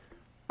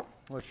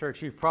Well,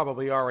 church, you've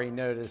probably already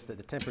noticed that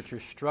the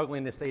temperature's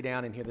struggling to stay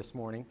down in here this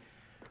morning.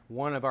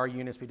 One of our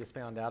units we just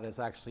found out is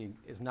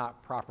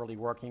not properly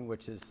working,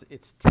 which is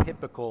it's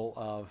typical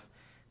of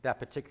that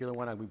particular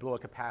one. We blow a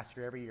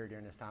capacitor every year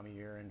during this time of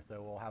year, and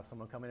so we'll have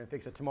someone come in and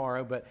fix it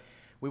tomorrow. But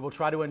we will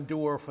try to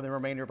endure for the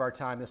remainder of our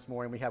time this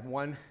morning. We have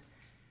one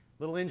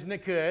little engine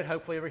that could.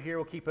 Hopefully over here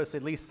will keep us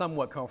at least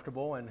somewhat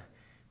comfortable, and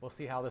we'll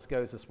see how this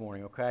goes this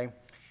morning, okay?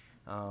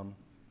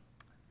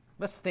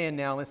 Let's stand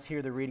now. Let's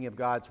hear the reading of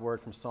God's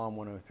Word from Psalm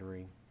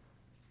 103.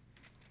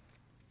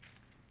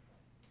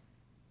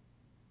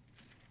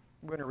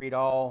 We're going to read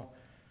all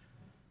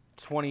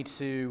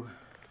 22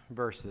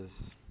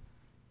 verses.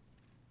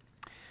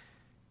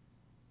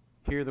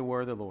 Hear the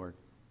word of the Lord.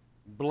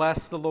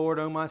 Bless the Lord,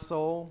 O my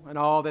soul, and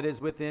all that is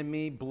within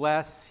me.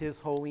 Bless his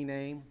holy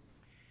name.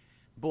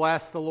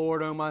 Bless the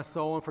Lord, O my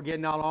soul, and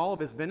forget not all of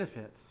his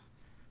benefits,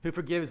 who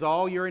forgives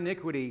all your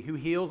iniquity, who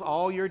heals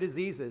all your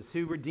diseases,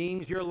 who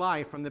redeems your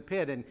life from the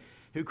pit, and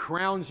who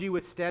crowns you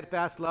with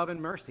steadfast love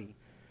and mercy,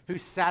 who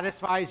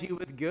satisfies you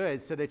with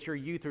good so that your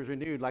youth is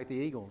renewed like the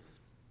eagles.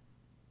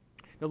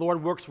 The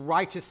Lord works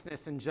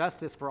righteousness and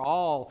justice for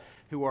all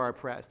who are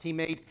oppressed. He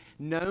made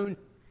known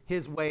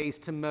his ways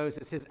to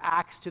Moses, his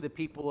acts to the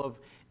people of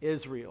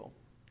Israel.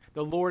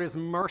 The Lord is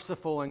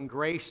merciful and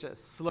gracious,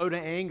 slow to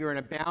anger and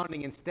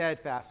abounding in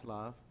steadfast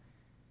love.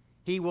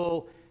 He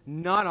will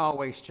not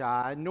always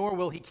chide, nor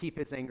will he keep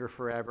his anger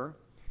forever.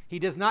 He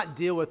does not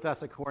deal with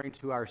us according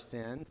to our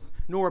sins,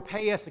 nor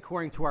repay us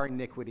according to our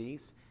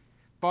iniquities.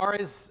 For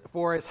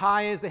as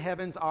high as the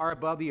heavens are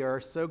above the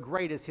earth, so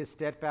great is his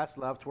steadfast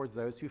love towards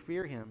those who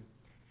fear him.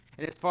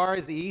 And as far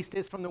as the east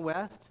is from the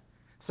west,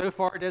 so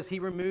far does he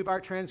remove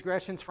our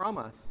transgressions from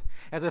us.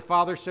 As a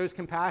father shows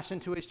compassion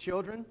to his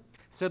children,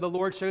 so the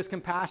Lord shows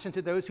compassion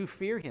to those who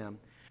fear him.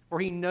 For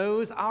he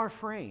knows our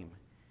frame.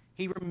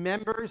 He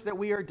remembers that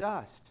we are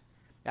dust.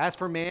 As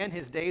for man,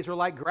 his days are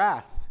like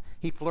grass.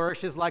 He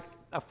flourishes like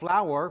a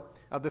flower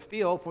of the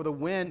field, for the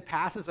wind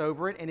passes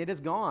over it, and it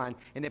is gone,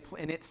 and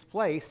in its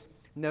place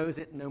knows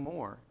it no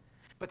more.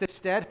 But the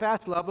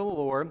steadfast love of the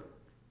Lord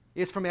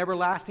is from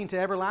everlasting to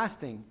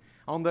everlasting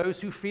on those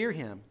who fear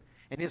him,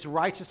 and his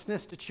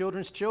righteousness to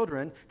children's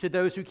children, to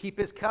those who keep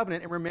his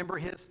covenant and remember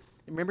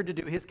to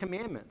do his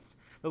commandments.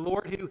 The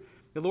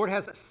Lord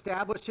has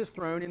established his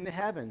throne in the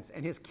heavens,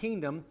 and his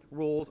kingdom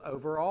rules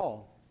over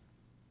all.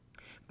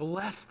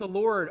 Bless the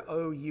Lord,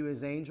 O you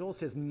his angels,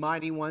 his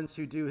mighty ones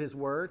who do his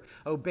word,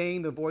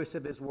 obeying the voice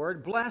of his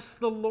word. Bless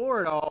the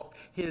Lord, all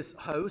his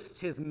hosts,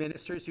 his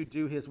ministers who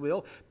do his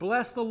will.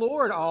 Bless the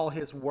Lord, all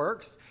his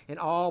works, in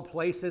all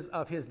places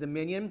of his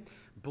dominion.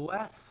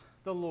 Bless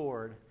the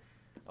Lord,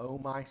 O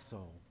my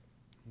soul.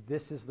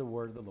 This is the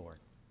word of the Lord.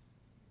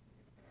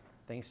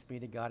 Thanks be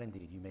to God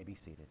indeed. You may be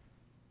seated.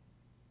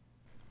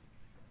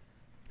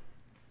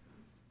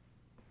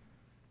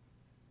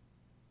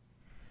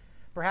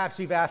 Perhaps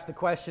you've asked the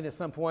question at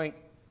some point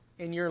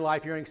in your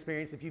life, your own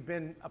experience, if you've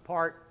been a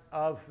part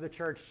of the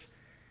church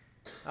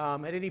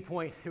at any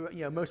point through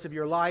most of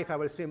your life. I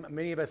would assume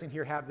many of us in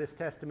here have this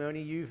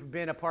testimony. You've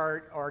been a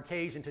part or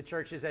occasion to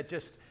churches that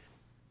just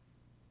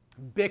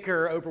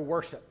bicker over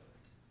worship.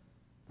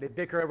 They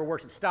bicker over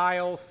worship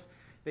styles.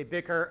 They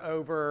bicker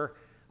over,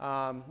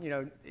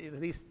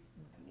 at least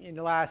in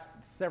the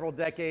last several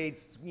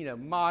decades,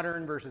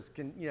 modern versus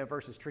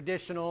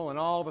traditional and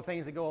all the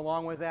things that go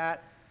along with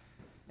that.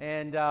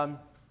 And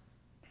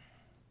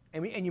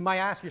you might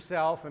ask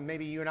yourself, and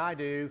maybe you and I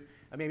do,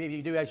 maybe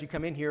you do as you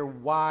come in here,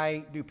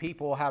 why do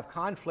people have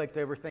conflict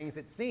over things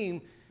that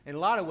seem, in a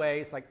lot of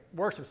ways, like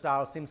worship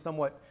styles, seem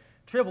somewhat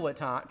trivial at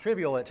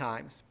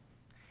times?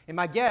 And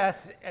my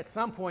guess, at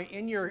some point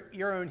in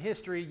your own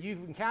history, you've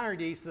encountered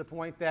these to the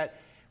point that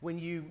when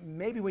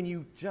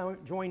you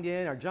joined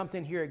in or jumped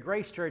in here at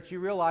Grace Church, you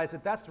realize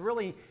that that's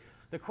really,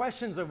 the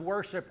questions of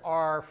worship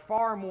are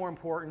far more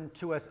important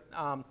to us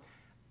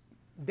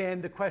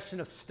than the question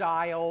of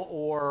style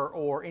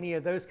or any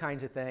of those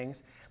kinds of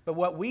things. But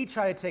what we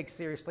try to take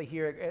seriously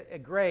here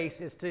at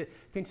Grace is to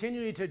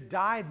continue to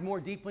dive more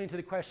deeply into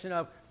the question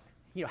of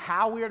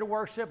how we are to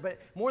worship, but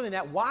more than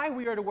that, why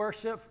we are to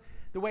worship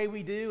the way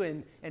we do,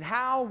 and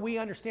how we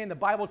understand the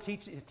Bible's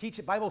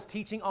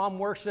teaching on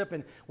worship,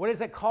 and what does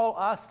that call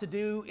us to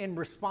do in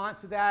response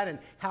to that, and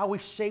how we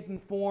shape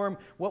and form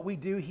what we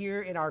do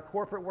here in our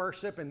corporate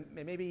worship, and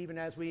maybe even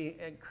as we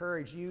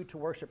encourage you to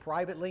worship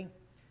privately.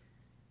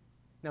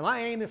 Now,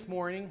 my aim this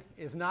morning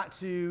is not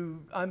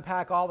to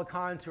unpack all the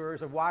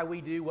contours of why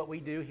we do what we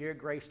do here at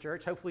Grace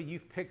Church. Hopefully,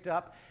 you've picked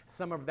up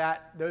some of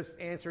those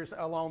answers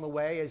along the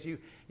way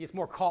it's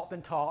more caught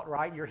than taught,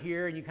 right? You're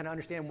here and you kind of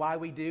understand why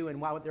we do and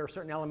why there are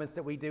certain elements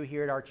that we do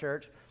here at our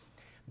church.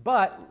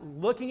 But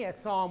looking at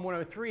Psalm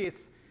 103,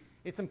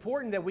 it's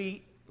important that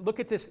we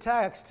look at this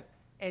text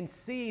and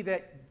see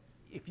that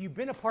if you've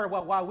been a part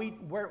of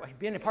we've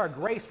been a part of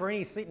Grace for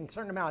any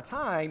certain amount of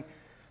time,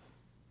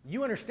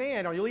 you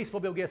understand, or at least we'll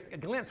be able to get a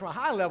glimpse from a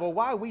high level,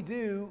 why we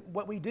do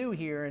what we do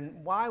here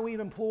and why we've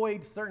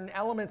employed certain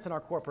elements in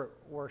our corporate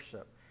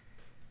worship.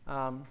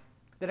 That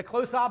a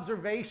close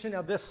observation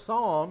of this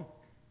psalm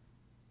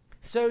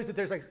shows that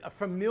there's a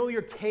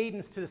familiar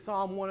cadence to the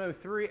Psalm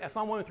 103.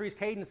 Psalm 103's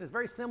cadence is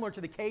very similar to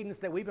the cadence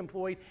that we've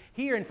employed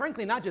here. And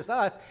frankly, not just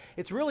us.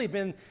 It's really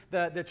been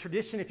the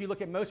tradition, if you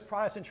look at most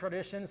Protestant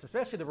traditions,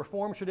 especially the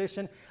Reformed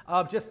tradition,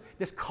 of just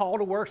this call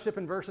to worship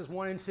in verses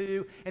 1 and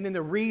 2, and then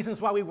the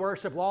reasons why we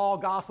worship, law,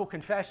 gospel,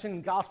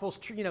 confession, gospels,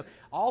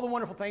 all the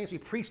wonderful things. We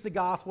preach the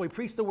gospel, we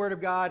preach the word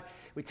of God,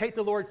 we take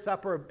the Lord's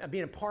Supper,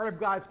 being a part of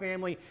God's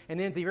family, and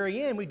then at the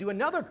very end, we do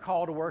another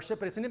call to worship,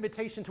 but it's an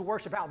invitation to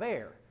worship out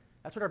there.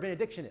 That's what our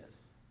benediction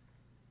is.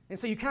 And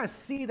so you kind of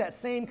see that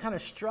same kind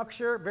of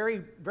structure, very,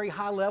 very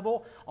high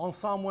level on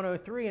Psalm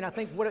 103. And I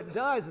think what it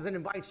does is it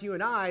invites you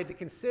and I to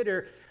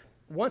consider,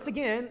 once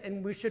again,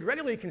 and we should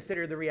regularly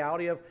consider the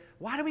reality of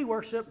why do we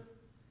worship,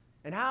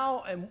 and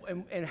how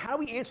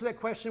we answer that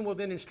question will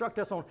then instruct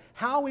us on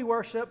how we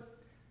worship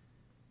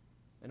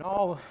and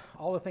all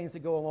the things that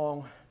go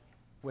along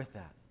with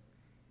that.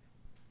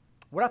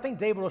 What I think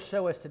David will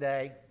show us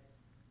today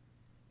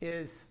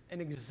is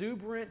an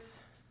exuberant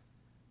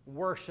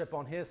worship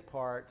on his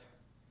part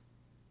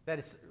that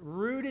is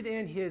rooted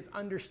in his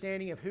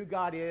understanding of who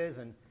God is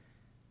and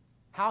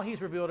how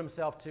he's revealed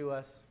himself to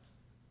us.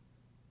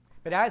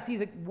 But as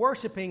he's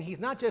worshiping, he's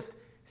not just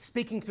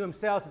speaking to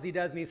himself as he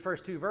does in these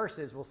first two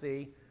verses, we'll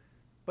see,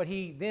 but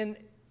he then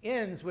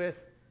ends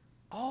with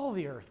all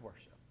the earth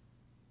worship.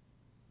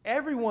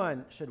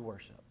 Everyone should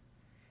worship.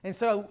 And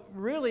so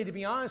really, to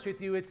be honest with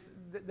you, it's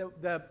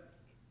the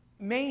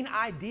main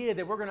idea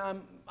that we're going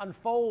to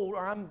unfold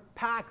or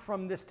unpack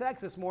from this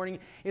text this morning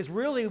is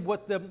really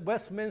what the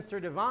Westminster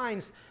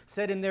Divines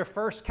said in their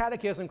first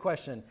catechism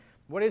question.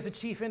 What is the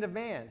chief end of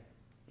man?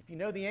 If you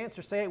know the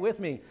answer, say it with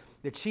me.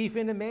 The chief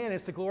end of man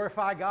is to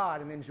glorify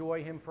God and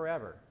enjoy him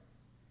forever.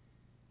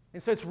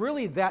 And so it's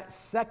really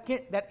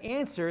that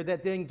answer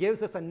that then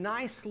gives us a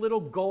nice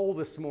little goal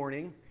this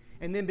morning,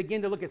 and then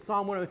begin to look at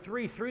Psalm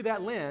 103 through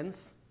that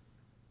lens,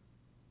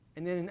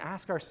 and then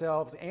ask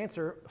ourselves,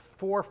 answer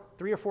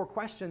 3 or 4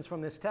 questions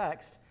from this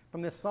text,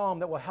 from this psalm,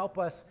 that will help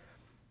us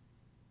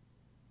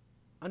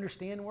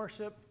understand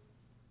worship,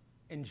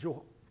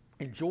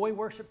 enjoy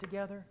worship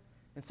together.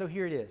 And so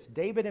here it is.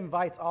 David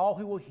invites all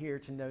who will hear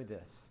to know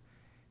this,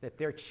 that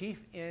their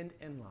chief end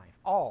in life,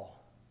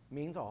 all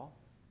means all,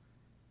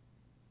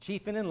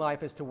 chief end in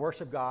life is to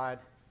worship God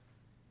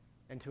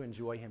and to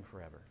enjoy him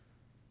forever.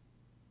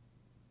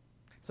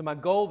 So my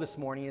goal this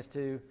morning is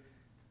to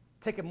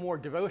take a more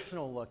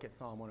devotional look at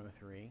Psalm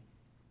 103,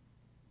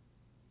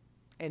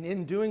 and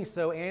in doing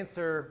so,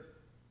 answer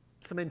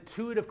some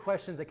intuitive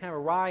questions that kind of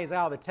arise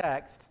out of the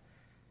text,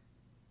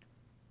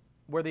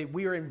 where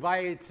we are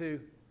invited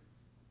to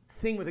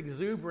sing with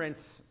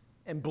exuberance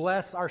and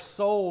bless our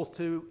souls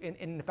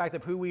in the fact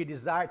of who we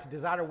desire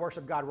to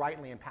worship God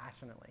rightly and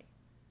passionately.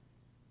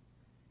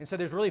 And so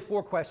there's really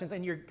 4 questions.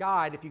 In your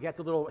guide, if you get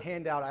the little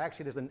handout,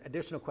 there's an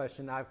additional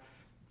question. I've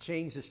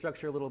changed the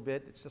structure a little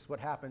bit. It's just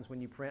what happens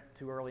when you print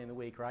too early in the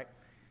week, right?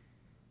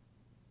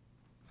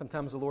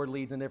 Sometimes the Lord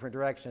leads in a different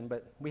direction,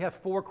 but we have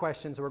 4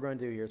 questions that we're going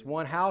to do here. It's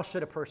 1, how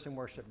should a person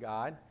worship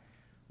God?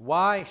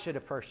 Why should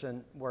a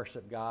person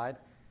worship God?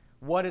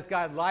 What is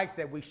God like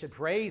that we should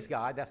praise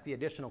God? That's the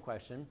additional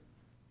question.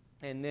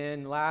 And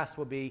then last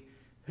will be,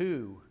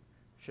 who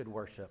should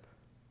worship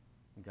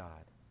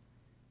God?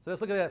 So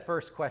let's look at that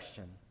first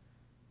question.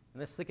 And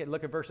let's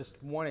look at verses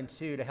 1 and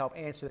 2 to help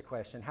answer the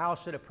question. How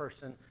should a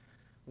person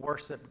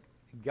worship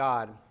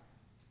God?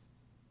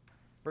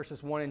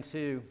 Verses 1 and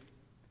 2.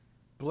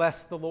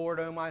 Bless the Lord,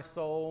 O my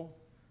soul,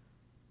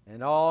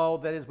 and all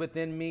that is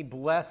within me.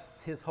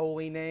 Bless his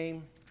holy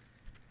name.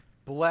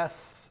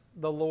 Bless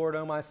the Lord,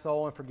 O my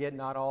soul, and forget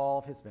not all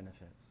of his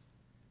benefits.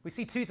 We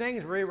see 2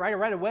 things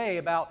right away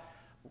about,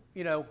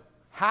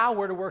 how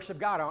we're to worship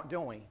God,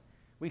 don't we?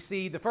 We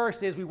see the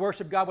first is we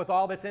worship God with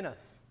all that's in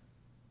us.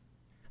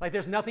 Like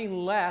there's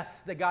nothing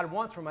less that God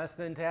wants from us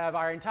than to have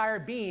our entire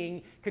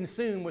being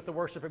consumed with the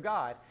worship of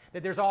God.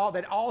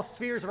 That all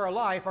spheres of our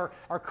life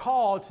are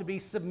called to be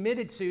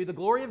submitted to the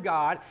glory of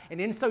God,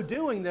 and in so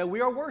doing, though, we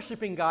are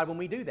worshiping God when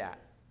we do that.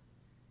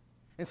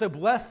 And so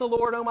bless the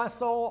Lord, O my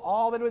soul,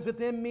 all that is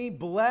within me,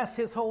 bless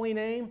his holy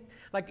name.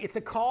 Like it's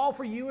a call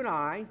for you and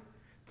I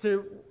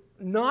to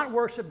not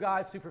worship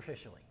God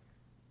superficially.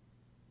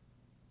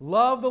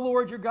 Love the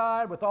Lord your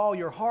God with all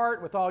your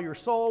heart, with all your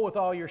soul, with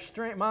all your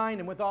strength, mind,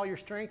 and with all your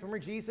strength. Remember,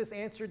 Jesus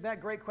answered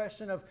that great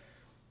question of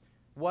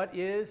what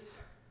is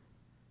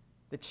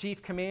the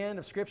chief command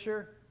of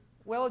Scripture?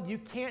 Well, you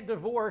can't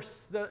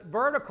divorce the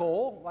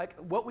vertical, like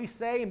what we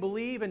say and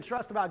believe and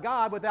trust about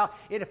God, without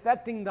it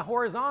affecting the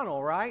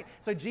horizontal, right?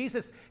 So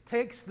Jesus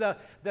takes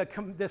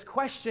this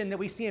question that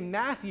we see in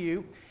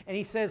Matthew, and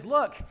he says,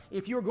 look,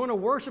 if you're going to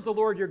worship the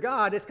Lord your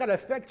God, it's got to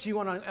affect you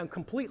on a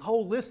complete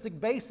holistic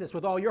basis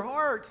with all your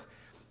heart,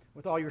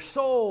 with all your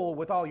soul,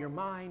 with all your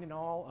mind, and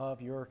all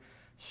of your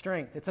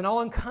strength. It's an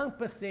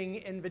all-encompassing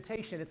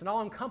invitation. It's an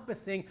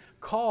all-encompassing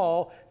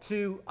call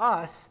to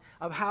us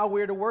of how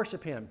we're to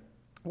worship him.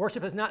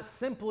 Worship is not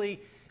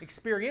simply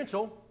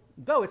experiential,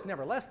 though it's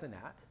never less than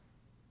that.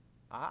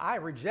 I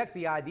reject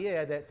the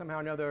idea that somehow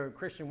or another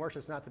Christian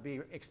worship is not to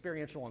be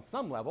experiential on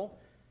some level.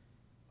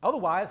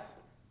 Otherwise,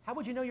 how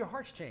would you know your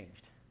heart's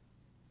changed?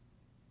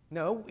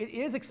 No, it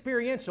is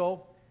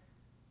experiential.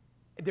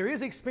 There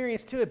is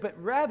experience to it,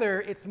 but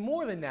rather it's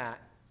more than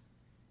that.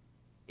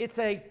 It's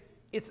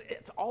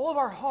all of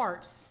our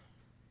hearts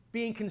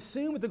being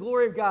consumed with the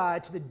glory of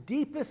God to the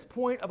deepest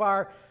point of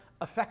our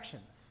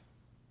affections.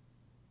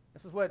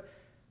 This is what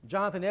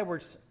Jonathan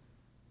Edwards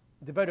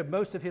devoted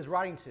most of his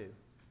writing to.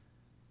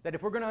 That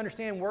if we're going to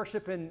understand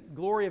worship and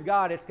glory of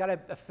God, it's got to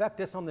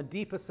affect us on the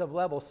deepest of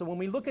levels. So when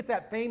we look at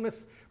that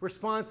famous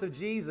response of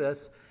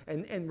Jesus,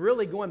 and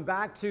really going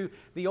back to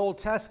the Old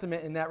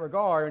Testament in that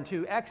regard, and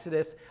to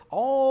Exodus,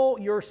 all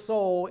your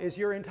soul is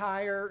your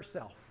entire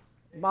self,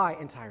 my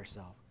entire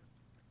self,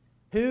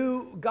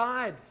 who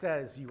God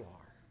says you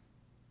are,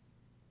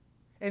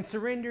 and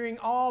surrendering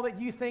all that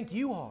you think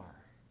you are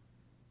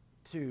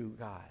to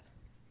God.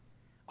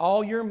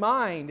 All your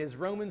mind, as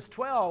Romans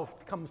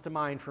 12 comes to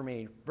mind for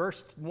me,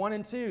 verse 1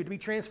 and 2, to be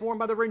transformed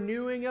by the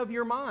renewing of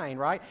your mind,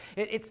 right?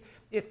 It's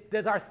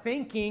does our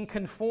thinking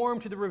conform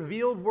to the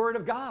revealed Word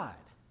of God?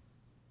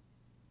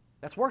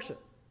 That's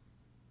worship.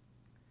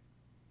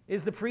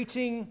 Is the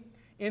preaching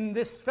in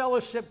this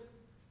fellowship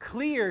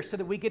clear so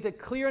that we get a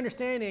clear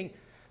understanding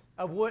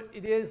of what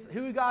it is,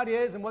 who God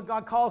is, and what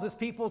God calls His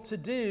people to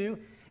do?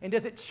 And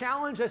does it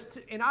challenge us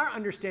in our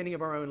understanding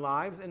of our own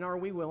lives, and are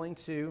we willing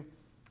to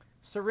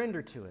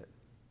surrender to it?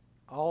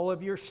 All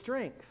of your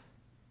strength,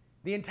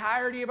 the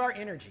entirety of our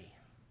energy,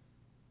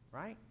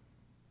 right?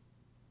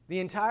 The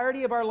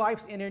entirety of our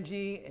life's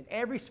energy and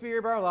every sphere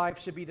of our life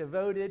should be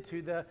devoted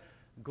to the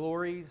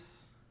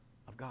glories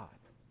of God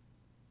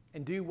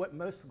and do what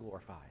most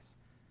glorifies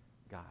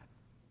God.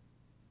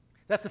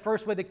 That's the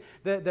first way,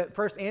 the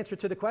first answer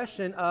to the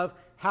question of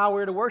how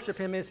we're to worship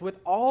Him is with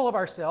all of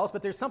ourselves,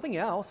 but there's something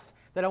else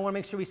that I want to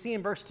make sure we see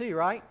in verse 2,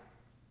 right?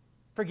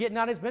 Forget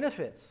not His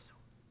benefits.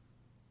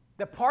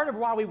 That part of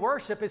why we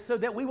worship is so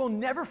that we will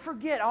never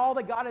forget all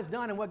that God has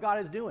done and what God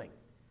is doing.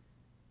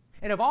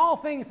 And of all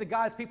things that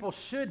God's people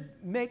should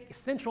make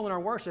central in our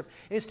worship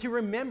is to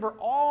remember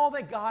all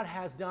that God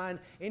has done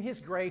in His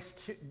grace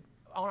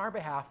on our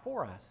behalf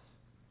for us.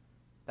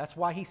 That's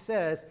why He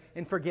says,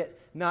 and forget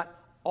not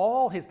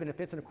all His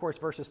benefits. And of course,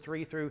 verses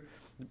 3 through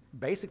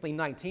basically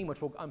 19,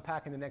 which we'll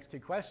unpack in the next two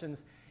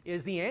questions,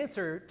 is the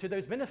answer to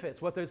those benefits,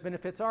 what those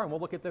benefits are. And we'll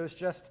look at those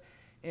just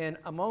in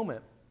a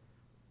moment.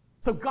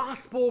 So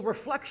gospel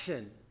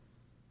reflection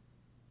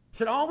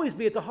should always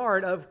be at the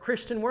heart of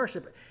Christian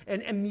worship,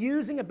 and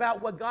musing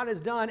about what God has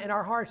done in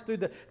our hearts through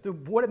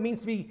what it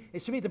means to be.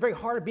 It should be at the very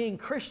heart of being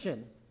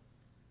Christian.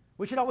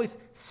 We should always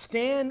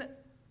stand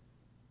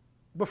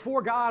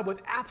before God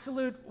with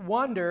absolute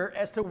wonder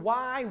as to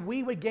why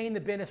we would gain the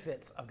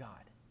benefits of God.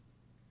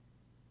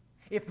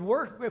 If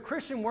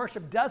Christian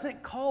worship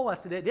doesn't call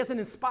us to that, doesn't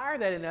inspire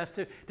that in us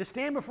to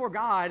stand before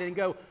God and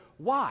go,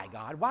 why,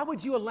 God? Why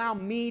would you allow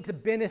me to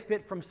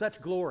benefit from such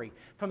glory,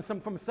 from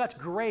such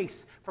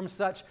grace, from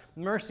such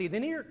mercy?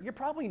 Then you're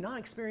probably not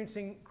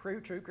experiencing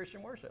true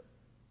Christian worship.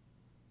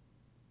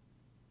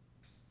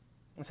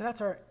 And so that's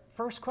our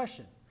first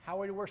question. How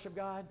are we to worship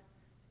God?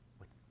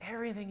 With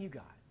everything you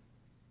got,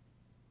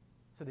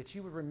 so that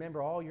you would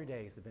remember all your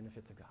days the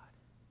benefits of God.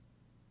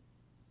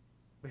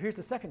 But here's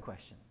the second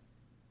question.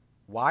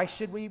 Why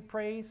should we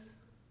praise?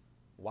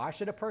 Why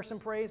should a person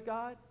praise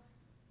God?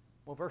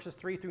 Well, verses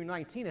 3 through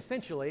 19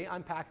 essentially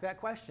unpack that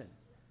question.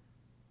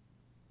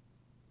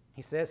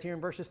 He says here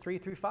in verses 3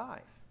 through 5,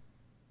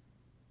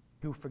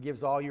 who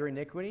forgives all your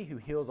iniquity, who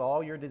heals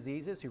all your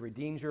diseases, who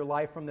redeems your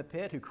life from the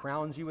pit, who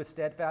crowns you with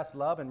steadfast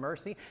love and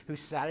mercy, who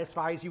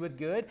satisfies you with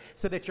good,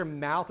 so that your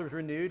mouth is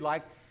renewed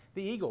like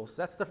the eagles.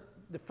 That's the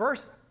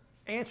first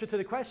answer to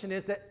the question,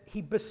 is that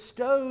He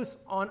bestows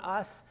on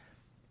us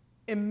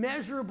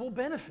immeasurable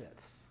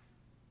benefits.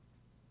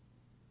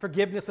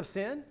 Forgiveness of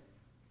sin.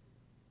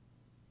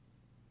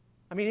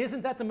 I mean,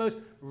 isn't that the most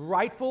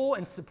rightful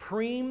and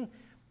supreme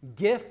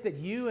gift that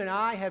you and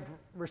I have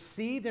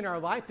received in our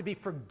life, to be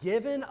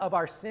forgiven of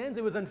our sins?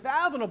 It was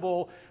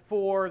unfathomable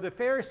for the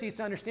Pharisees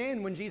to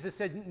understand when Jesus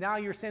said, now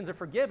your sins are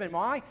forgiven.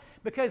 Why?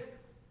 Because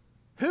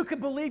who could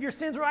believe your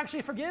sins were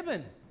actually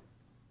forgiven?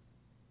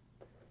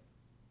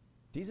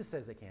 Jesus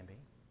says they can be.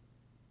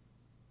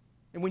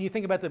 And when you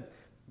think about the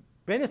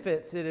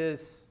benefits, it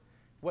is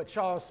what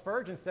Charles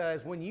Spurgeon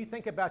says, when you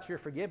think about your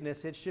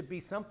forgiveness, it should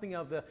be something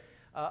of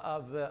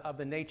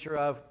the nature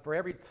of, for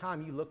every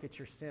time you look at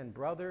your sin,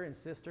 brother and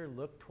sister,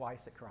 look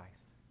twice at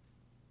Christ.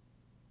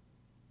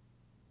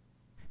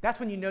 That's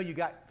when you know you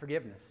got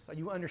forgiveness, or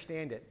you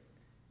understand it.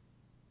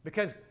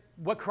 Because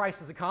what Christ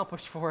has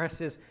accomplished for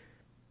us is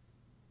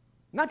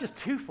not just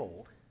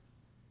twofold,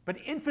 but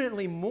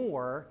infinitely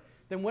more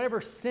than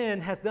whatever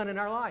sin has done in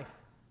our life.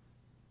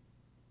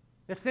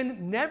 The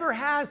sin never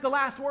has the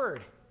last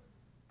word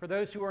for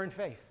those who are in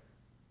faith.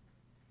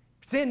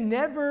 Sin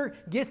never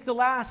gets the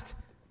last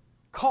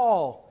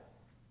call,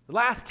 the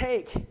last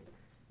take,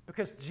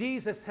 because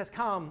Jesus has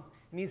come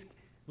and He's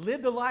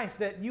lived a life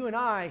that you and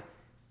I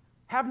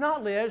have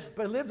not lived,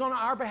 but lives on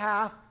our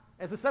behalf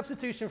as a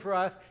substitution for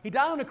us. He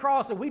died on the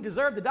cross that we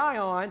deserve to die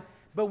on,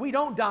 but we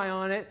don't die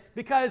on it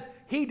because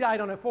he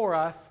died on it for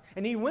us,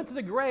 and he went to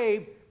the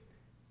grave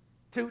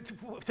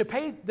to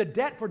pay the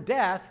debt for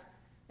death,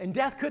 and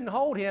death couldn't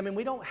hold him, and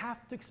we don't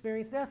have to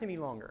experience death any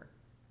longer.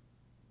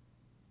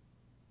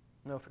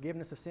 No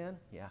forgiveness of sin?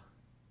 Yeah.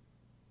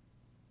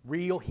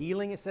 Real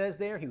healing, it says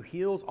there, who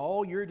heals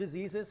all your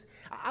diseases.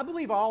 I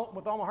believe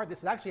with all my heart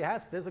this actually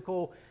has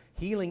physical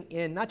healing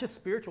not just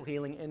spiritual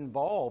healing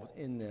involved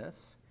in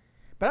this.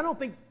 But I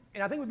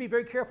think we'd be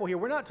very careful here.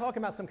 We're not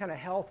talking about some kind of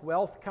health,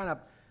 wealth kind of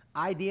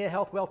idea,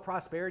 health, wealth,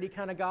 prosperity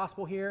kind of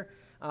gospel here.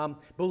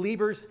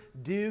 Believers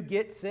do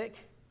get sick.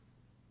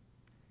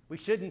 We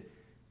shouldn't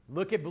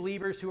look at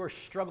believers who are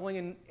struggling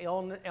in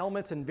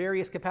ailments in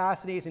various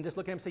capacities and just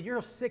look at them and say,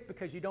 you're sick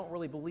because you don't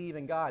really believe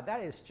in God.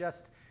 That is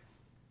just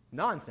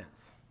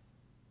nonsense.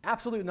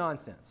 Absolute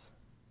nonsense.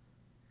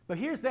 But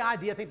here's the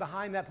idea, I think,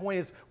 behind that point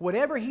is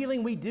whatever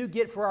healing we do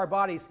get for our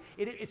bodies,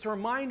 it's a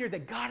reminder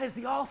that God is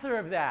the author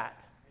of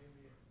that.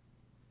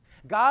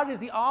 God is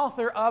the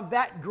author of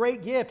that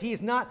great gift.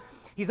 He's not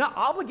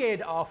obligated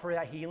to offer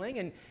that healing.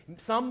 And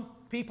some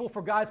people,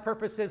 for God's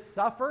purposes,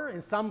 suffer,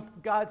 and some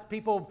God's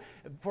people,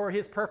 for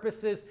his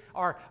purposes,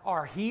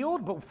 are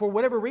healed. But for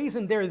whatever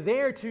reason, they're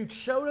there to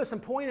show us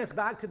and point us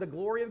back to the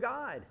glory of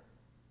God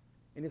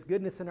and his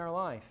goodness in our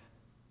life.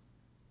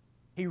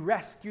 He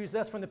rescues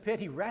us from the pit.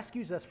 He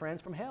rescues us,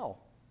 friends, from hell.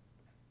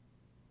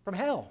 From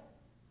hell.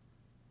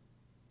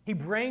 He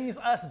brings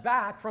us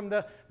back from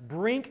the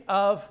brink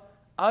of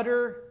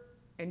utter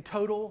and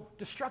total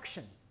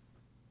destruction.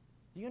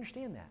 Do you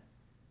understand that?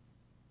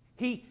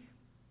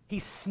 He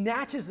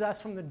snatches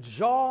us from the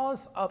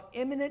jaws of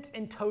imminent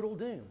and total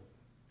doom.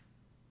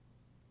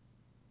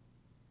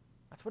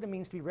 That's what it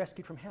means to be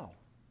rescued from hell.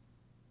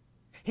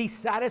 He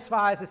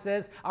satisfies, it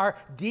says, our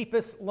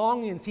deepest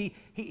longings. He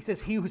says,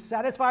 he who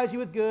satisfies you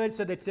with good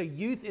so that the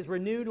youth is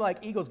renewed like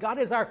eagles. God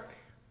is our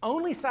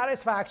only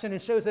satisfaction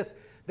and shows us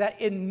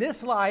that in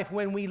this life,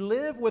 when we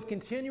live with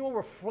continual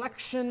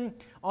reflection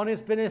on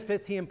his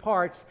benefits he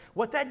imparts,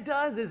 what that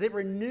does is it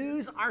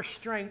renews our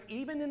strength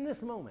even in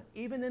this moment,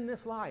 even in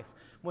this life.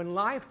 When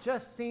life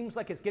just seems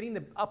like it's getting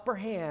the upper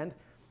hand,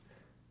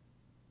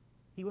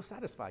 he will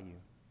satisfy you.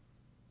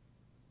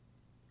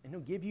 And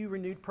he'll give you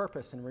renewed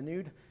purpose and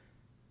renewed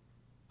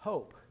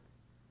hope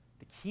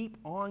to keep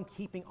on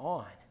keeping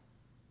on,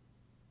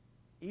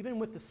 even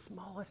with the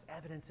smallest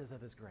evidences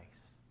of his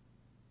grace.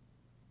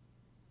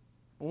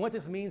 And what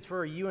this means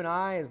for you and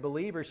I as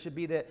believers should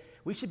be that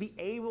we should be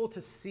able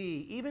to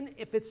see, even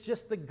if it's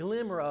just the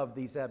glimmer of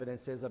these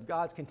evidences of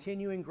God's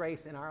continuing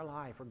grace in our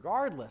life,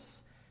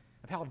 regardless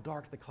of how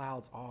dark the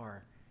clouds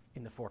are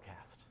in the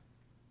forecast.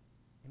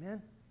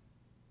 Amen?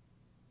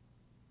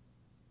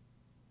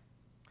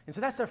 And so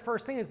that's our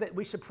first thing, is that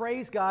we should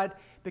praise God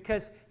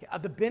because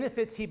of the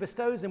benefits he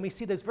bestows. And we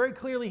see this very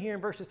clearly here in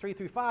verses 3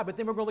 through 5. But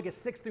then we're going to look at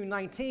 6 through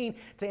 19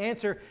 to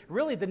answer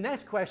really the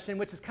next question,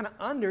 which is kind of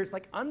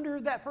under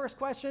that first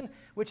question,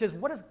 which is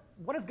what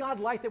is God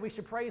like that we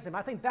should praise him?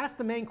 I think that's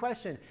the main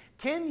question.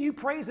 Can you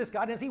praise this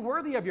God? Is he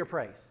worthy of your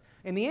praise?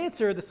 And the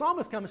answer the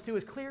psalmist comes to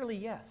is clearly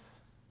yes.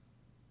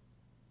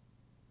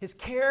 His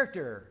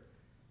character,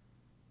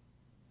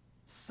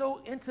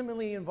 so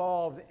intimately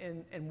involved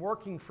in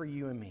working for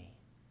you and me.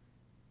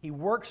 He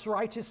works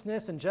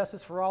righteousness and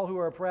justice for all who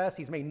are oppressed.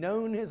 He's made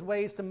known his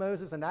ways to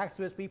Moses and acts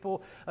to his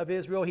people of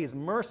Israel. He is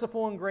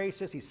merciful and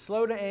gracious. He's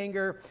slow to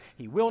anger.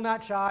 He will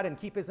not chide and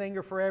keep his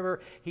anger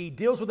forever. He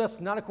deals with us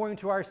not according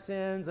to our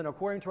sins and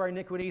according to our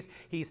iniquities.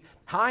 He's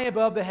high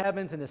above the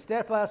heavens, and his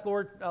steadfast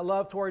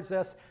love towards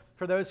us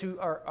for those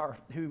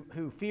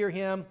who fear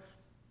him.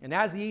 And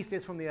as the east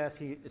is from the west,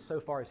 he is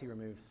so far as he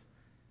removes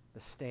the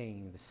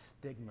stain, the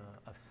stigma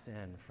of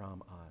sin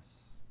from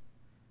us.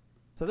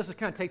 So let's just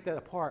kind of take that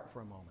apart for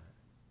a moment.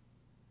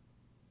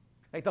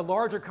 Like the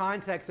larger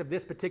context of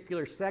this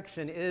particular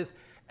section is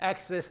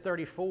Exodus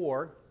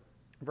 34,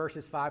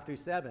 verses 5 through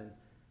 7.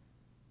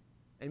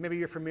 And maybe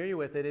you're familiar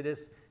with it. It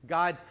is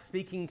God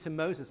speaking to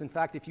Moses. In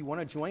fact, if you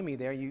want to join me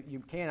there,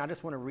 you can. I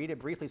just want to read it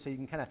briefly so you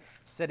can kind of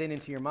set it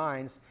into your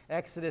minds.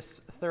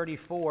 Exodus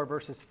 34,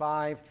 verses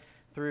 5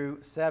 through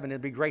 7.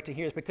 It'd be great to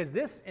hear this because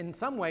this, in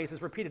some ways,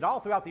 is repeated all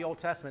throughout the Old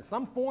Testament.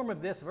 Some form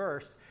of this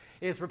verse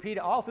is repeated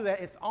all through that.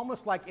 It's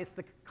almost like it's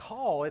the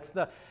call. It's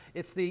the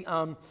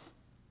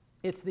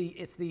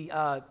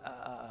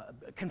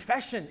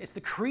confession. It's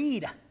the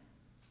creed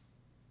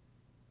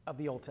of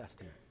the Old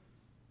Testament.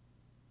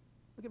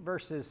 Look at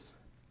verses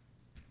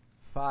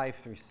 5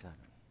 through 7.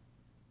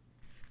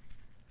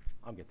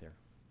 I'll get there.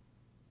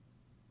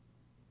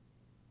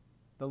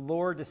 The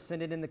Lord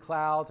descended in the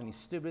clouds, and he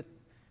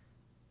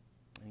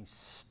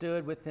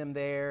stood with him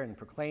there and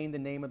proclaimed the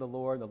name of the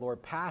Lord. The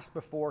Lord passed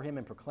before him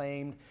and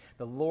proclaimed,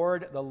 the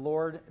Lord,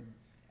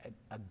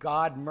 a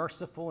God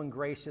merciful and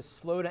gracious,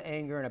 slow to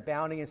anger and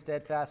abounding in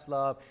steadfast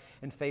love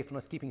and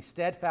faithfulness, keeping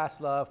steadfast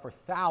love for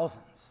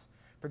thousands,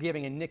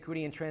 forgiving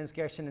iniquity and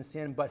transgression and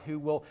sin, but who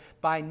will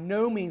by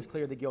no means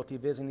clear the guilty,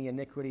 visiting the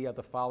iniquity of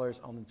the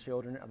fathers on the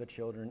children of the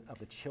children of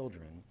the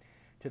children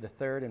to the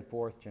third and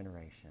fourth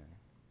generation.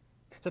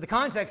 So the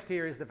context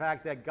here is the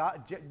fact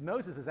that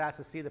Moses is asked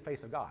to see the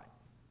face of God.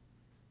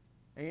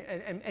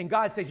 And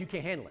God says you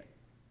can't handle it.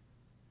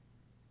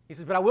 He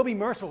says, but I will be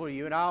merciful to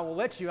you, and I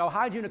will I'll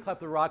hide you in a cleft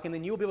of the rock, and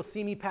then you will be able to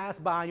see me pass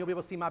by, and you'll be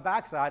able to see my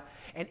backside.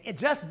 And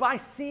just by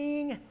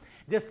seeing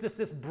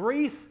this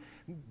brief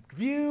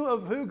view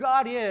of who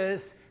God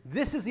is,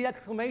 this is the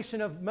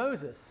exclamation of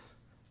Moses.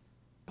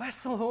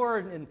 Bless the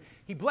Lord, and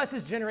he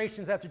blesses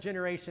generations after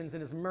generations,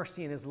 and his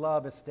mercy and his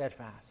love is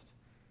steadfast.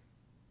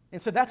 And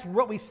so that's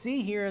what we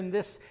see here in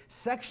this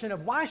section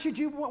of why should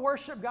you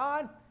worship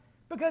God?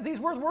 Because he's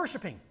worth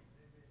worshiping.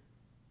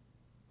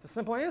 It's a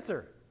simple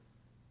answer.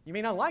 You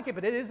may not like it,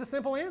 but it is a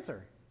simple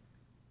answer.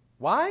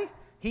 Why?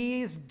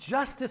 He is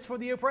justice for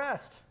the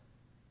oppressed.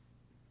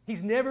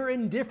 He's never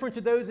indifferent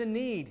to those in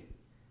need.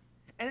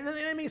 And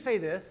let me say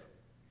this,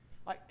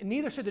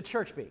 neither should the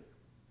church be.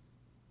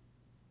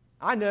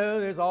 I know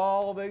there's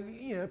all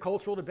the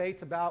cultural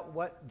debates about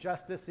what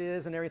justice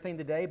is and everything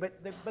today,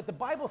 but the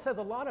Bible says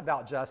a lot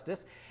about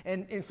justice,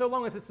 and so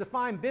long as it's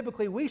defined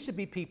biblically, we should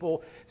be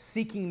people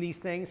seeking these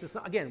things,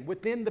 again,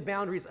 within the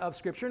boundaries of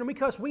Scripture, and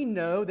because we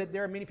know that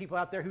there are many people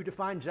out there who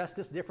define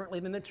justice differently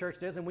than the church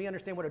does, and we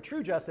understand what a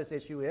true justice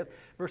issue is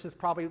versus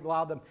probably a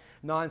lot of the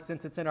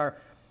nonsense that's in our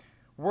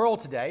world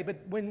today.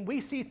 But when we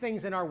see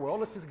things in our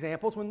world, let's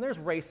examples, when there's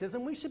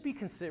racism, we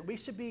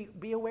should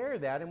be aware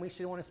of that, and we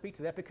should want to speak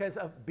to that because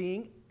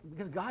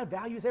God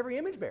values every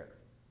image bearer.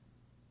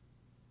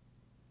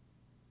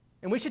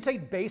 And we should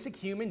take basic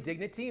human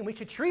dignity, and we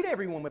should treat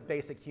everyone with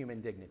basic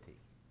human dignity.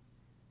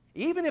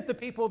 Even if the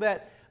people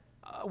that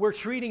we're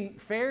treating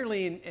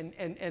fairly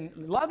and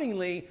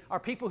lovingly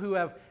are people who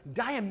have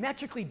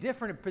diametrically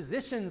different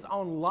positions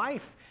on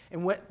life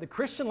and what the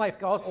Christian life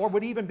calls, or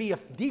would even be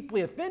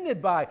deeply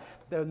offended by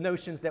the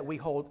notions that we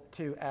hold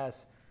to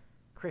as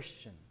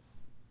Christians.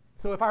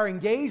 So if our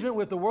engagement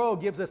with the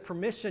world gives us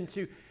permission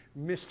to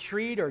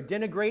mistreat or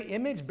denigrate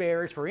image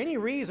bearers for any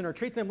reason or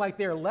treat them like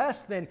they're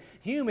less than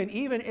human,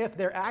 even if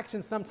their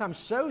actions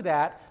sometimes show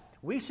that,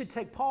 we should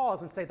take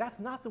pause and say, that's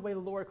not the way the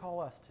Lord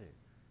called us to.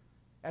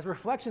 As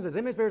reflections, as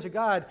image bearers of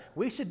God,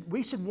 we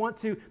should want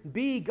to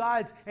be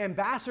God's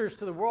ambassadors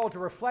to the world to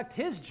reflect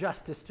his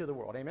justice to the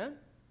world. Amen?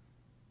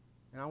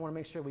 And I want to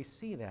make sure we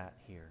see that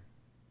here.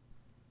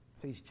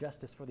 So he's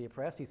justice for the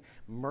oppressed. He's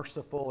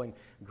merciful and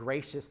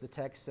gracious, the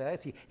text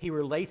says. He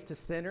relates to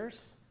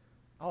sinners.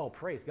 Oh,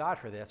 praise God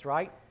for this,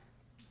 right?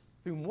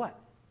 Through what?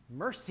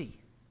 Mercy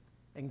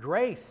and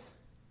grace.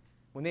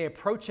 When they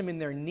approach him in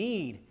their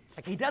need,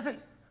 he doesn't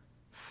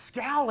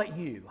scowl at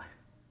you.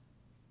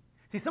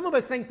 See, some of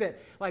us think that,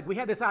 we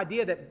have this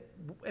idea that,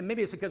 and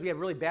maybe it's because we have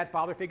really bad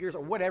father figures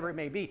or whatever it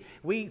may be,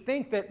 we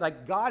think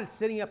that, God is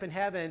sitting up in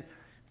heaven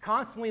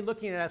constantly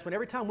looking at us when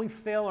every time we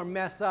fail or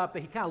mess up,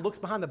 that he kind of looks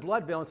behind the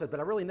blood veil and says, but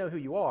I really know who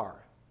you are.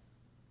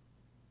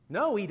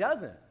 No, he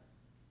doesn't.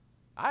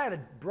 I had a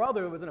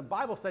brother who was in a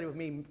Bible study with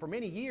me for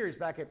many years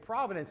back at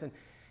Providence, and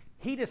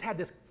he just had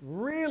this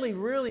really,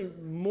 really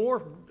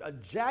more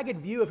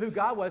jagged view of who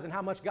God was and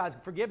how much God's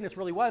forgiveness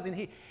really was.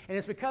 And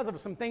it's because of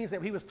some things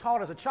that he was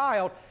taught as a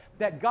child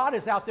that God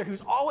is out there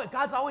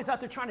God's always out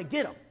there trying to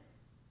get him.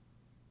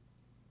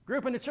 Grew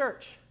up in the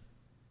church.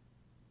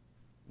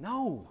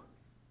 No,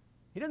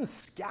 he doesn't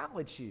scowl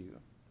at you.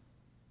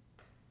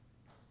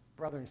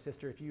 Brother and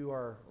sister, if you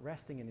are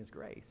resting in his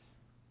grace.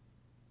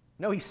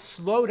 No, he's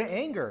slow to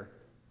anger.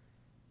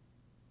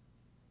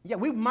 Yeah,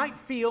 we might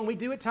feel, and we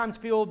do at times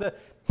feel the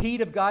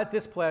heat of God's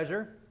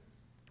displeasure.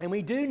 And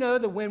we do know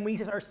that when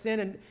we are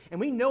sin, and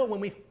we know it when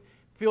we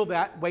feel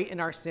that weight in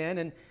our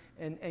sin,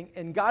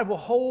 and God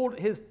will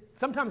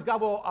sometimes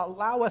God will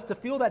allow us to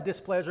feel that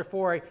displeasure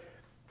for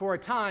a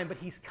time, but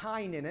he's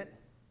kind in it.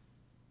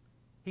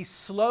 He's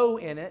slow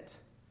in it.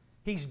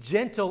 He's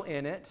gentle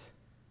in it,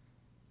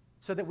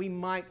 so that we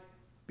might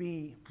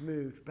be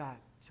moved back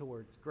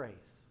towards grace.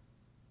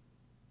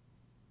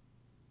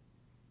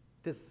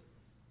 Does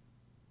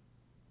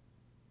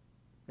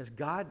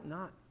God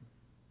not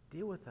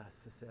deal with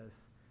us, it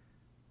says,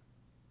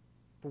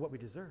 for what we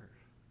deserve?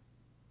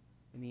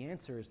 And the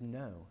answer is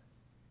no.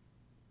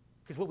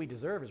 Because what we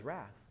deserve is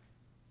wrath.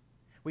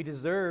 We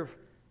deserve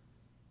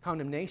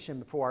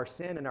condemnation for our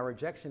sin and our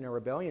rejection and our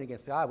rebellion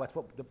against God. That's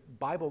what the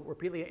Bible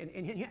repeatedly...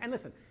 And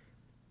listen,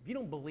 if you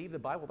don't believe the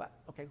Bible,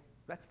 okay,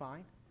 that's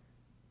fine.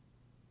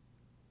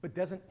 But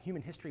doesn't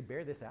human history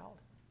bear this out?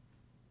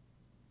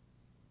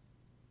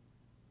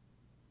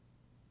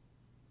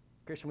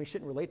 Christian, we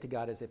shouldn't relate to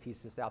God as if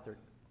he's just out there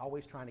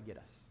always trying to get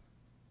us.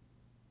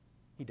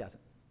 He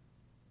doesn't.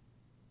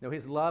 No,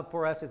 his love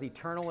for us is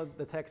eternal,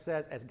 the text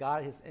says, as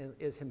God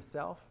is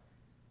himself.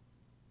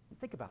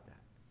 Think about that.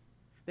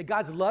 That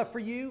God's love for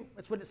you,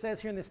 that's what it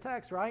says here in this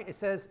text, right? It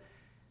says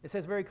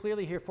very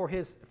clearly here, for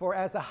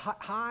as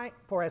high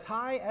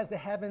as the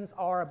heavens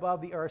are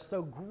above the earth,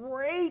 so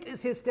great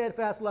is his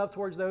steadfast love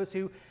towards those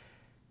who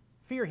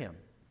fear him.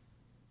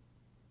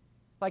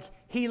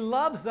 He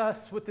loves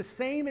us with the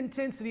same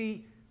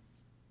intensity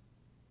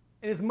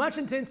and as much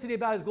intensity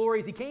about his glory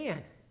as he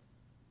can,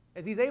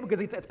 as he's able,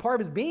 because that's part of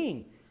his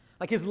being.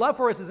 His love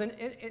for us is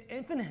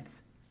infinite.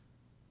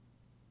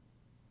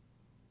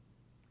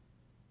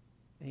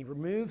 And he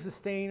removes the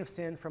stain of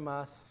sin from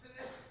us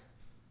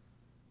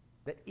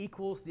that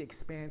equals the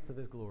expanse of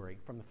his glory.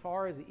 From as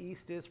far as the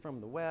east is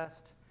from the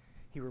west,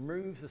 he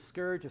removes the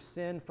scourge of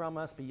sin from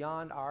us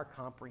beyond our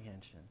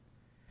comprehension.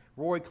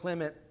 Roy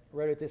Clement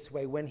wrote it this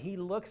way: when he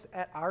looks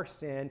at our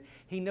sin,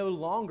 he no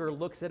longer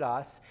looks at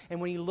us. And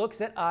when he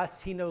looks at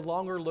us, he no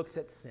longer looks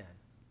at sin,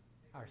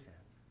 our sin.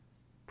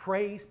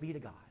 Praise be to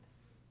God.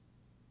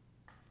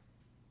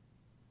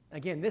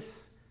 Again,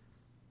 this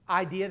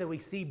idea that we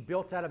see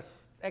built out of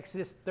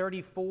Exodus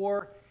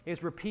 34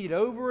 is repeated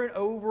over and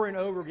over and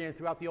over again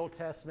throughout the Old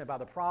Testament by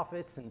the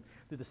prophets and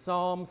through the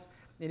Psalms.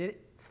 And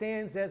it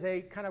stands as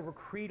a kind of a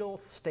creedal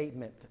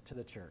statement to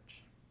the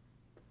church.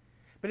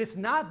 But it's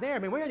not there. I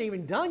mean, we aren't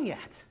even done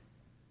yet.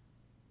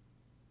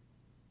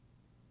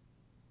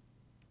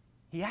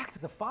 He acts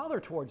as a father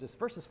towards us.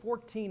 Verses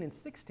 14 and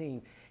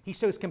 16. He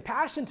shows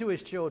compassion to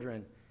his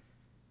children.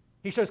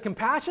 He shows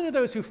compassion to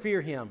those who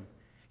fear him.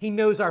 He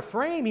knows our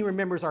frame. He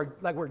remembers our,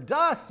 like we're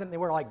dust and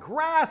we're like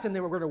grass and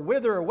then we're going to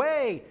wither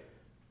away.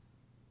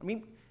 I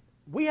mean,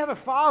 we have a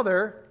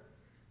father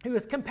who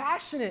is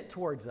compassionate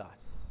towards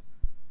us.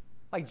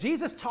 Like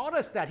Jesus taught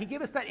us that. He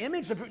gave us that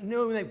image of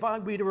knowing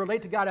that we to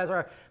relate to God as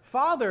our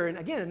Father. And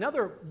again,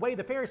 another way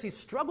the Pharisees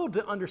struggled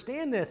to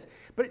understand this.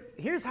 But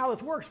here's how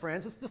this works,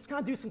 friends. Let's just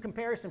kind of do some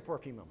comparison for a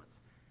few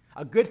moments.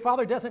 A good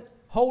father doesn't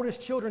hold his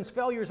children's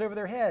failures over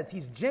their heads.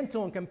 He's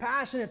gentle and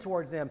compassionate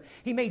towards them.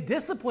 He may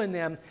discipline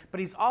them, but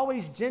he's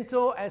always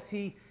gentle as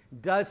he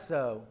does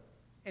so.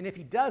 And if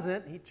he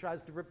doesn't, he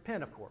tries to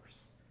repent, of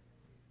course.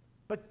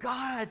 But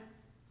God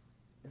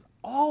is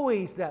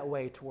always that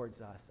way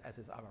towards us as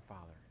our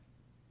Father.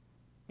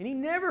 And he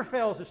never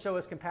fails to show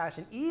us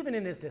compassion, even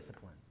in his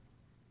discipline.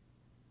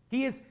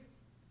 He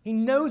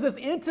knows us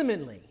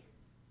intimately.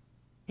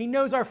 He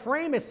knows our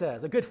frame, it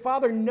says. A good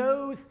father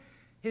knows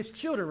his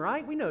children,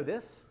 right? We know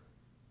this.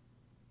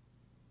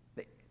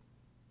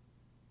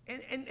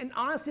 And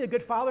honestly, a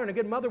good father and a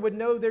good mother would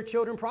know their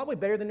children probably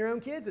better than their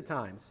own kids at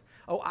times.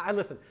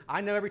 Listen,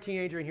 I know every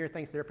teenager in here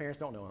thinks their parents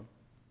don't know them.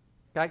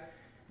 Okay?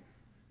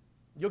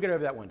 You'll get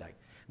over that one day.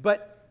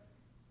 But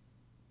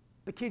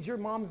the kids, your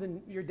moms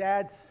and your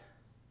dads,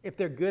 if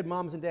they're good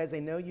moms and dads, they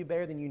know you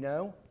better than you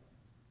know.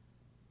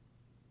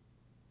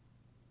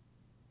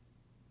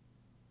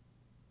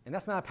 And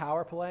that's not a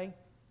power play.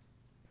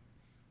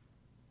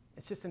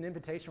 It's just an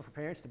invitation for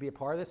parents to be a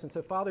part of this. And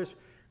so, fathers,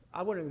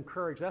 I want to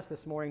encourage us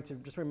this morning to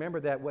just remember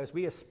that as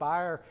we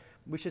aspire,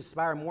 we should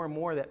aspire more and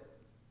more that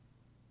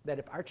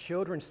if our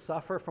children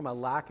suffer from a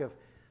lack of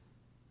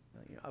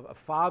a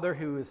father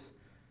who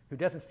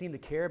doesn't seem to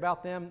care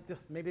about them,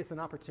 just maybe it's an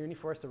opportunity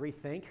for us to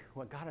rethink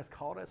what God has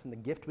called us and the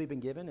gift we've been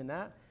given in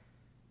that.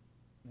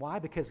 Why?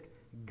 Because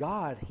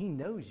God, he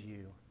knows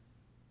you.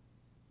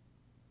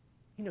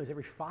 He knows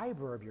every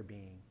fiber of your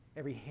being,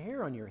 every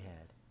hair on your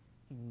head.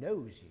 He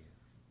knows you.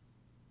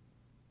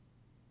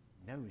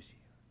 Knows you.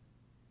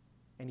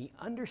 And he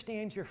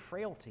understands your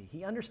frailty.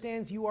 He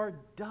understands you are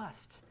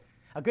dust.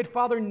 A good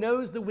father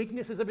knows the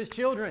weaknesses of his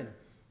children.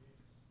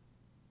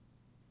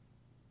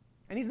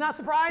 And he's not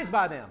surprised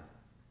by them.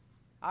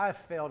 I've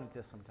failed at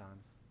this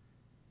sometimes.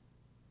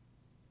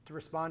 To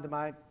respond to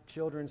my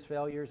children's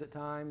failures at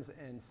times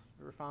and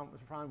respond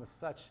with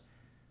such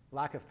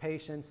lack of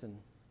patience and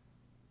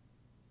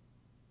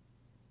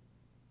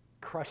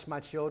crush my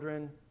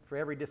children for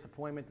every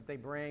disappointment that they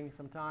bring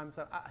sometimes.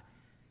 So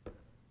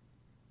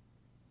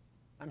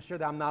I'm sure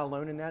that I'm not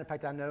alone in that. In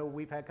fact, I know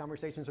we've had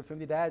conversations with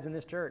the dads in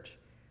this church.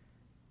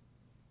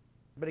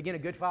 But again, a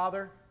good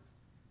father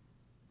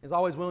is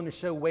always willing to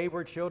show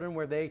wayward children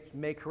where they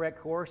may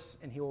correct course,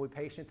 and he will be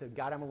patient to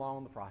guide them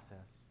along the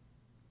process.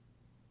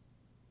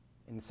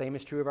 And the same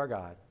is true of our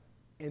God,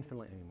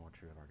 infinitely more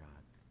true of our God.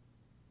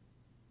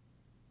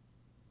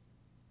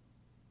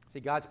 See,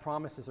 God's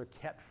promises are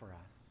kept for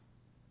us.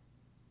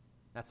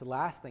 That's the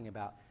last thing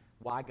about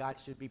why God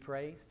should be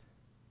praised.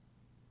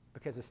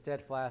 Because his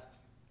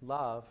steadfast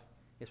love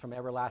is from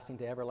everlasting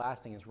to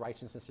everlasting, his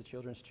righteousness to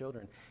children's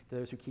children, to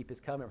those who keep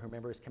his covenant, who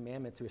remember his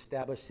commandments, who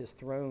establish his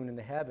throne in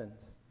the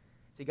heavens.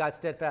 See, God's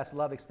steadfast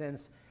love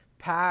extends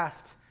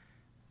past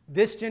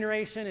this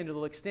generation, and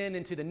it'll extend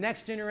into the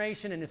next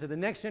generation and into the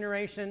next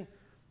generation,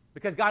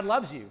 because God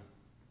loves you, and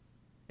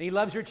he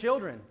loves your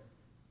children,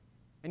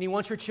 and he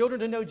wants your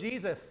children to know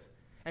Jesus.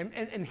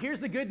 And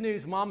here's the good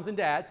news, moms and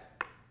dads.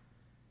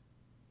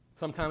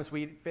 Sometimes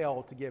we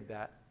fail to give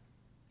that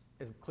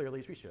as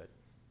clearly as we should.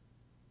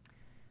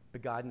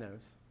 But God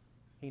knows.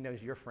 He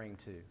knows your frame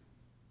too.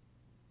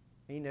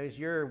 He knows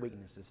your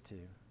weaknesses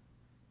too.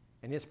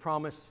 And his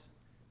promise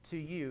to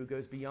you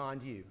goes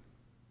beyond you.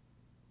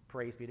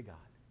 Praise be to God.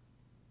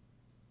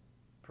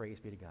 Praise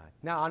be to God.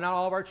 Now, not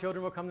all of our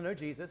children will come to know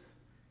Jesus,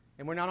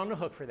 and we're not on the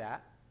hook for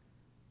that.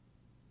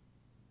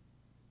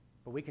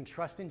 But we can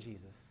trust in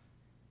Jesus,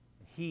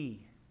 and he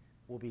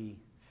will be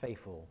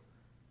faithful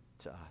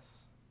to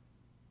us.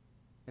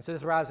 And so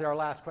this arises at our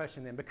last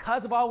question then.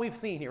 Because of all we've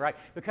seen here, right?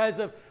 Because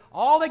of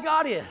all that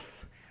God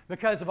is,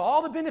 because of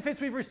all the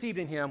benefits we've received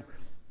in him,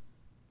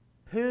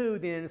 who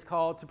then is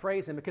called to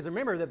praise him? Because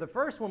remember that the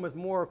first one was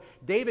more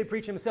David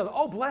preaching himself.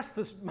 Oh,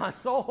 bless my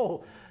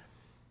soul.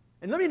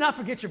 And let me not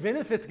forget your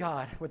benefits,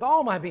 God, with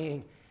all my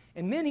being.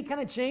 And then he kind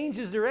of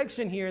changes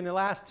direction here in the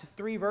last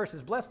 3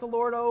 verses. Bless the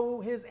Lord, O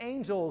his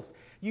angels,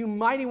 you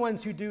mighty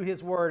ones who do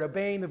his word,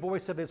 obeying the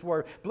voice of his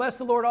word. Bless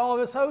the Lord, all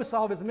of his hosts,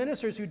 all of his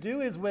ministers who do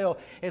his will,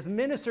 his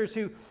ministers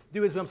who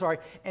do his will,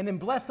 And then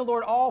bless the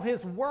Lord, all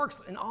his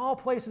works in all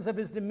places of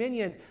his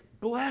dominion.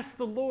 Bless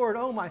the Lord,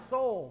 O my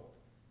soul.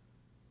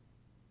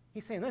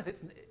 He's saying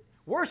this,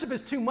 worship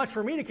is too much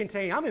for me to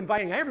contain. I'm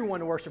inviting everyone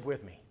to worship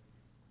with me.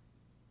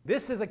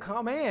 This is a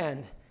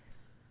command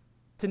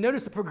to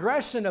notice the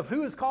progression of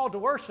who is called to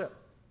worship.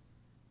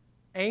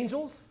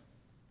 Angels,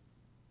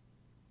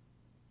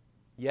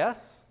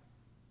 yes.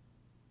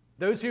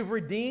 Those who've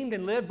redeemed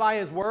and lived by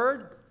his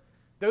word,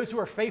 those who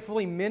are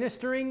faithfully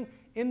ministering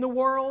in the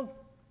world,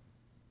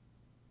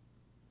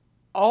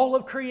 all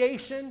of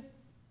creation,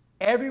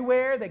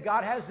 everywhere that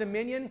God has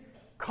dominion,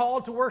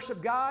 called to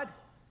worship God.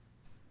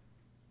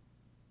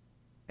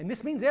 And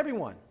this means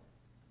everyone.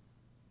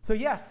 So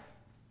yes,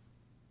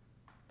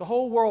 the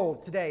whole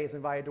world today is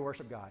invited to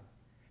worship God.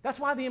 That's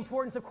why the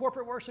importance of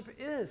corporate worship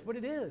is what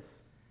it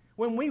is.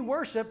 When we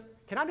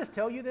worship, can I just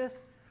tell you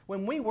this?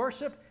 When we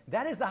worship,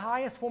 that is the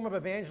highest form of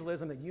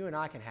evangelism that you and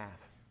I can have.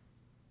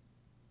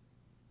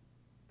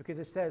 Because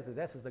it says that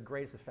this is the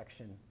greatest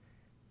affection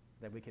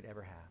that we could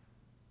ever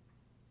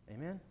have.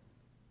 Amen?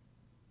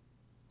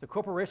 So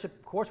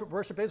corporate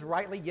worship is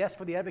rightly, yes,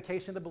 for the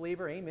edification of the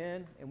believer.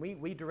 Amen. And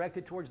we direct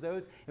it towards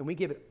those, and we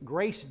give it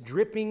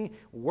grace-dripping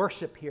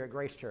worship here at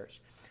Grace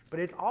Church. But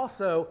it's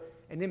also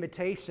an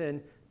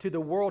invitation to the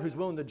world who's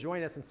willing to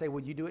join us and say,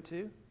 will you do it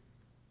too?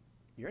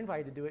 You're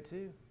invited to do it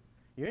too.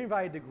 You're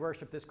invited to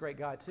worship this great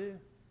God too.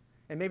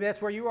 And maybe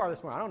that's where you are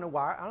this morning. I don't know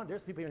why.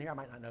 There's people in here I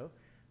might not know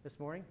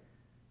this morning.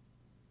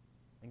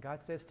 And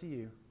God says to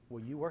you, will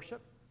you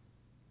worship?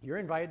 You're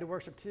invited to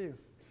worship too.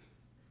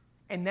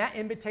 And that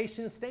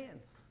invitation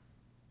stands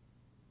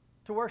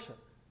to worship.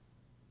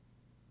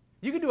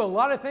 You can do a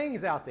lot of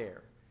things out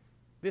there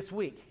this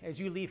week as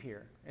you leave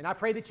here. And I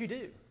pray that you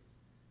do.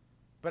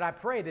 But I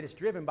pray that it's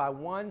driven by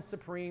one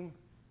supreme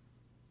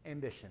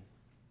ambition: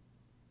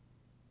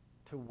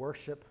 to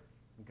worship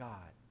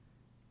God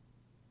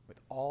with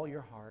all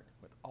your heart,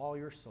 with all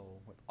your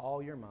soul, with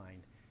all your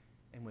mind,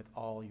 and with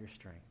all your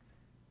strength.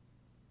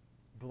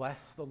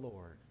 Bless the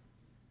Lord,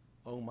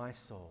 O my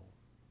soul.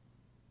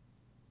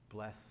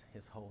 Bless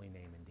his holy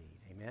name indeed.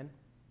 Amen.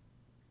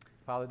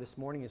 Father, this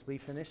morning as we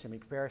finish and we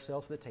prepare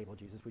ourselves for the table,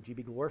 Jesus, would you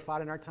be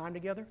glorified in our time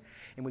together?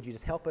 And would you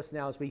just help us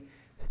now as we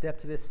step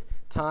to this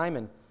time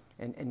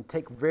and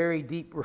take very deep